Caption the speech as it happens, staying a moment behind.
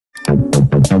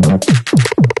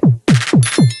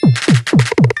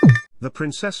The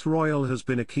Princess Royal has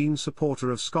been a keen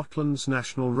supporter of Scotland's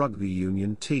national rugby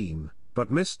union team, but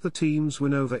missed the team's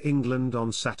win over England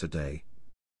on Saturday.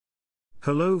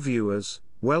 Hello viewers,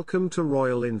 welcome to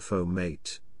Royal Info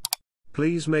Mate.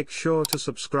 Please make sure to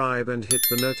subscribe and hit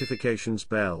the notifications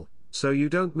bell, so you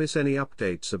don't miss any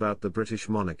updates about the British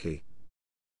monarchy.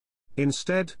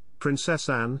 Instead, Princess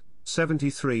Anne,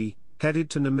 73, headed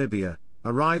to Namibia,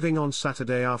 arriving on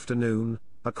Saturday afternoon,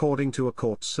 according to a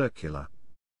court circular.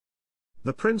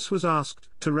 The prince was asked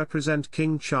to represent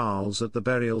King Charles at the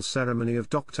burial ceremony of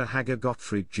Dr. Hage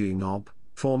Gottfried Geingob,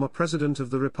 former president of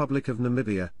the Republic of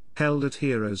Namibia, held at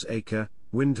Heroes Acre,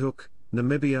 Windhoek,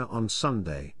 Namibia on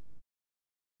Sunday.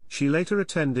 She later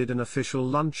attended an official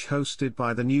lunch hosted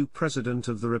by the new president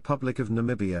of the Republic of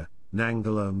Namibia,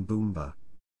 Nangula Mbumba.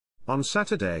 On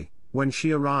Saturday, when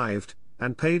she arrived,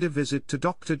 and paid a visit to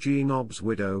Dr. Geingob's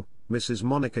widow, Mrs.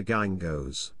 Monica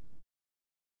Geingos.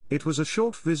 It was a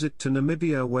short visit to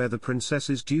Namibia where the princess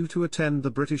is due to attend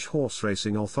the British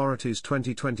Horseracing Authority's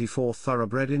 2024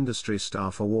 Thoroughbred Industry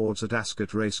Staff Awards at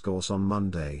Ascot Racecourse on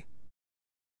Monday.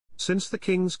 Since the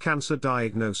King's cancer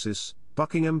diagnosis,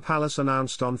 Buckingham Palace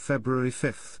announced on February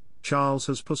 5, Charles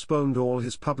has postponed all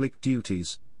his public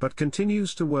duties, but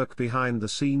continues to work behind the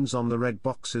scenes on the red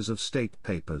boxes of state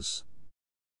papers.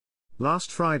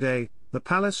 Last Friday, the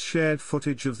palace shared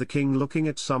footage of the king looking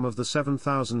at some of the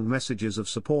 7,000 messages of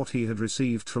support he had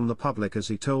received from the public as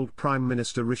he told Prime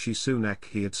Minister Rishi Sunak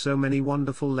he had so many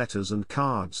wonderful letters and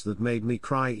cards that made me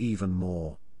cry even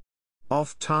more.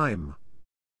 Off time.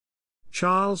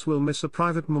 Charles will miss a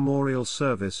private memorial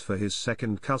service for his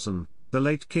second cousin, the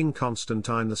late King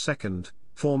Constantine II,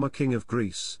 former King of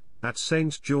Greece, at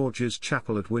St. George's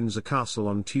Chapel at Windsor Castle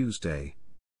on Tuesday.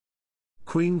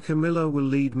 Queen Camilla will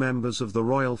lead members of the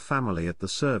royal family at the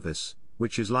service,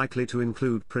 which is likely to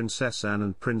include Princess Anne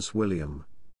and Prince William.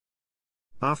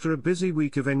 After a busy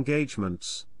week of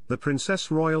engagements, the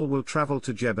Princess Royal will travel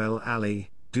to Jebel Ali,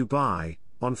 Dubai,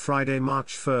 on Friday,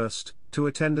 March 1, to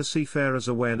attend a Seafarers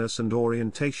Awareness and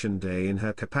Orientation Day in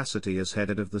her capacity as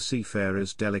head of the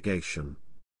Seafarers delegation.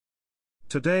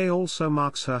 Today also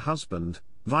marks her husband,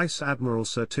 Vice Admiral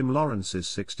Sir Tim Lawrence's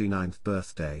 69th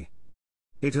birthday.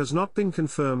 It has not been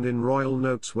confirmed in royal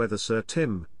notes whether Sir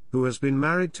Tim, who has been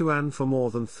married to Anne for more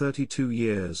than 32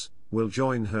 years, will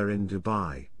join her in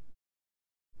Dubai.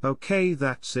 Okay,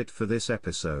 that's it for this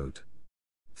episode.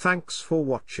 Thanks for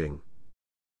watching.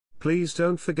 Please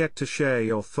don't forget to share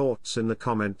your thoughts in the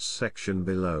comments section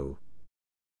below.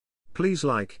 Please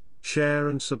like, share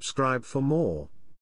and subscribe for more.